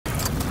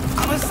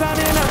never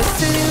sounding of the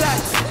city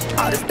lights.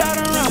 All this doubt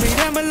around me,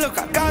 then but look,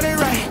 I got it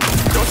right.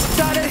 Don't you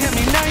try to hit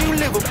me, now you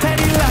live a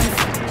petty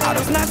life. All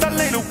those nights I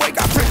laid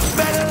awake, I pray for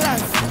better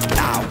life.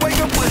 Now I wake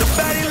up with a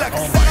baddie like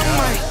a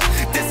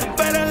Dynamite. This a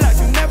better life,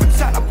 you never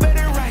tried, I bet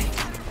it right.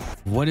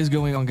 What is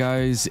going on,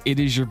 guys? It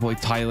is your boy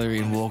Tyler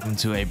and welcome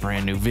to a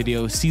brand new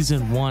video.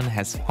 Season 1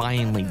 has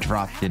finally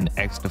dropped in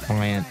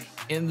XDEFIANT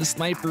and the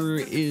sniper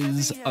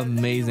is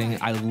amazing.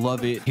 I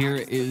love it. Here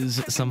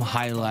is some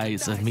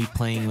highlights of me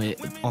playing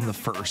it on the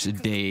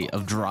first day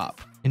of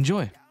drop.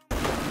 Enjoy.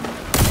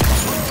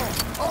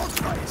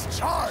 Ultra is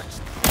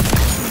charged.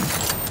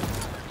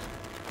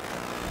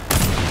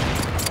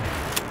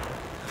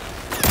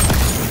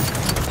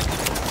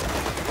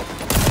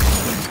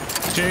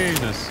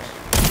 Jesus.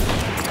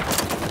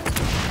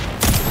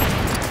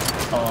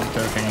 Oh, I'm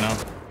joking now.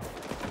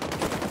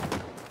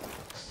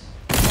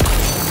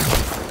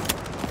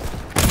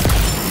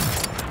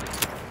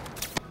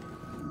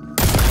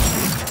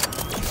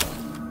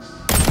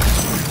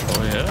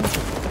 Oh yeah?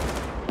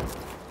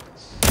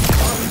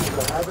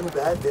 You're having a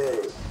bad day.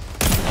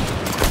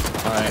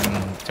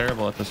 I'm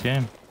terrible at this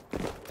game.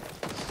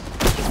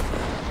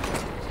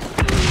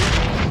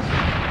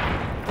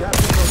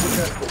 Captain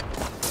unprotected.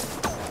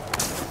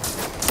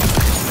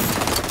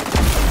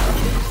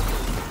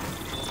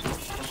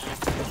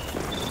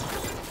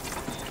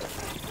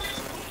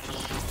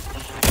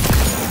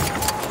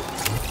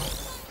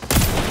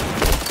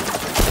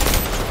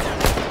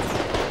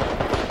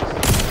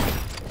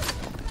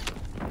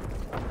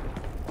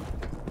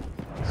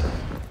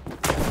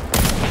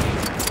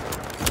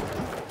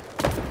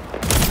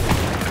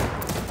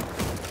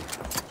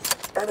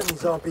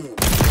 Enemies on B.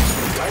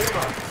 Light him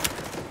up.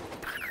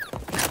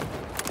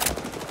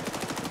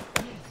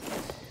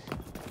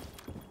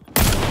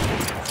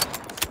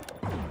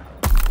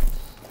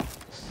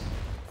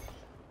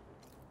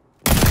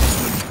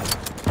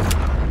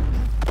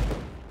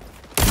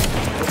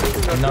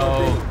 No.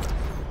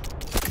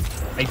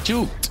 I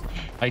choked.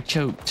 I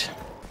choked.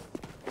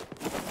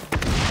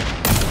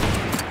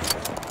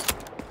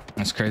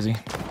 That's crazy.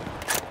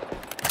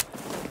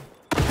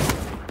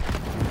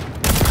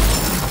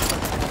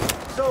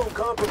 So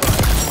compromised.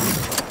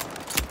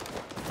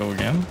 Go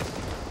again.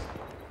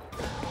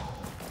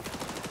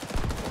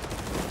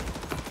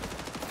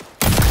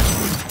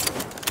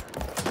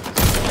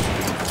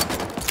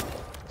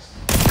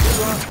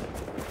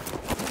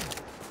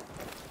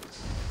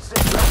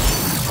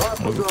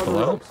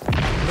 Hello?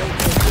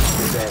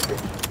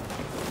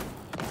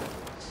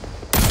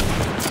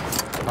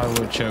 I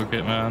would choke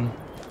it, man.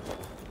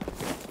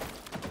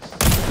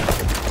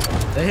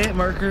 The hit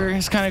marker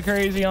is kind of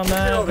crazy on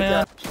that,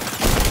 man.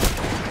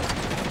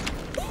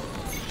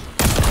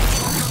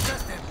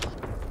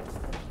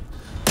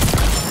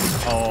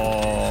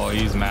 Oh,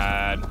 he's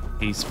mad.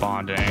 He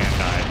spawned in and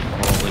died.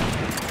 Holy.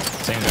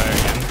 Same guy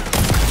again.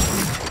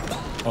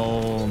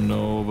 Oh,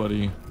 no,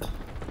 buddy.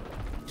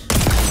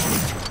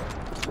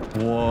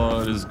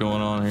 What is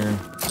going on here?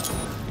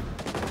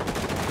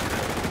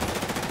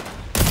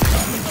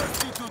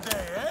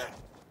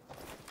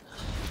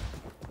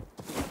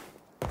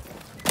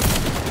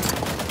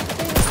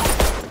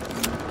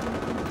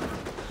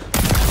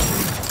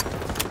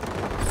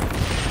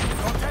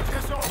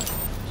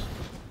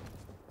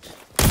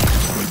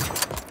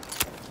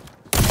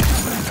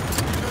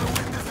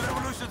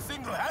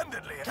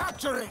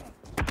 Capturing.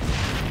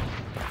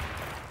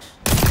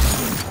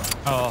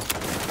 Oh.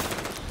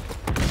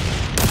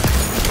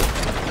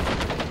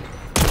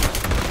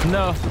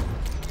 No.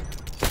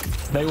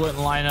 They wouldn't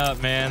line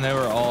up, man. They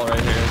were all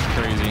right here. It's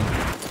crazy.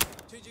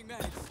 Changing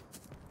mags.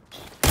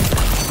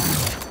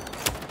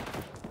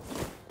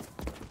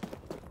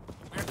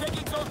 We're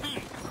taking zone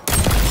B.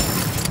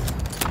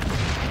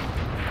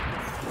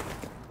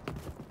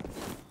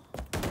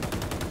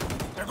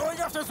 They're going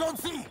after zone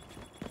C.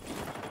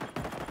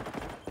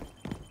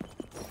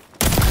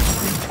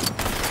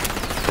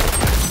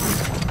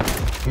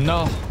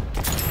 No.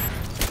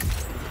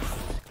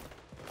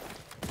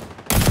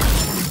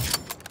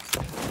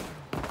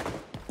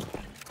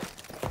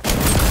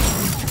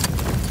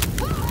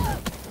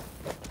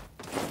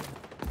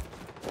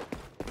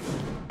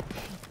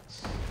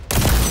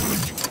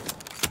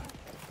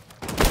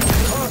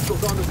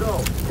 Hostiles on the go.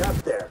 Cap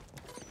there.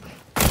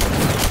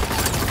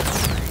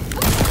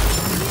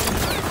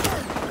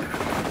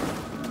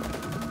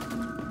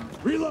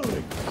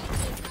 Reloading.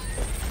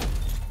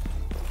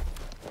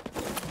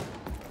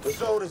 The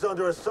zone is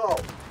under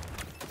assault.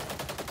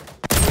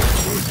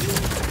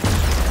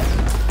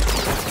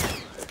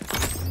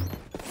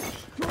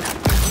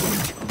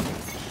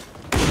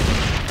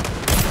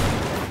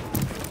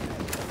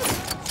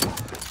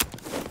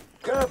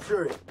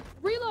 Capturing.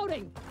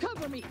 Reloading!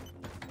 Cover me!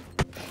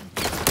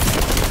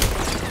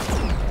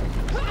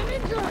 I'm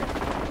injured!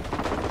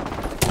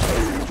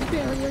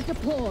 Barrier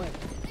deployed.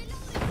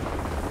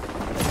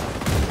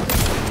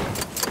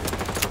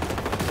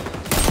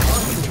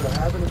 You're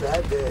having a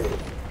bad day.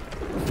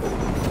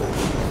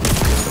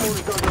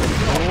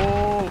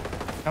 Oh,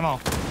 come on.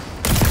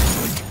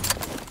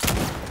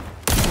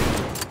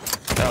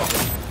 No.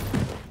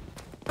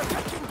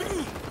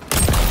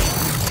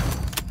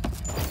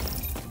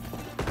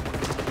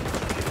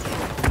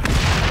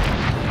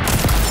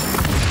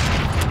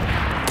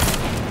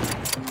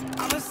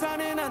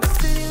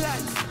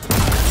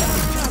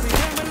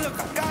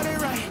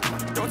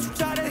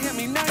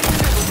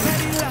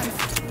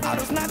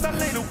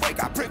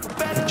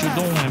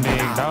 doing,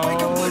 big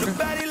Wake up with a dog?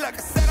 baddie like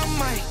I said I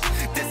might.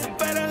 This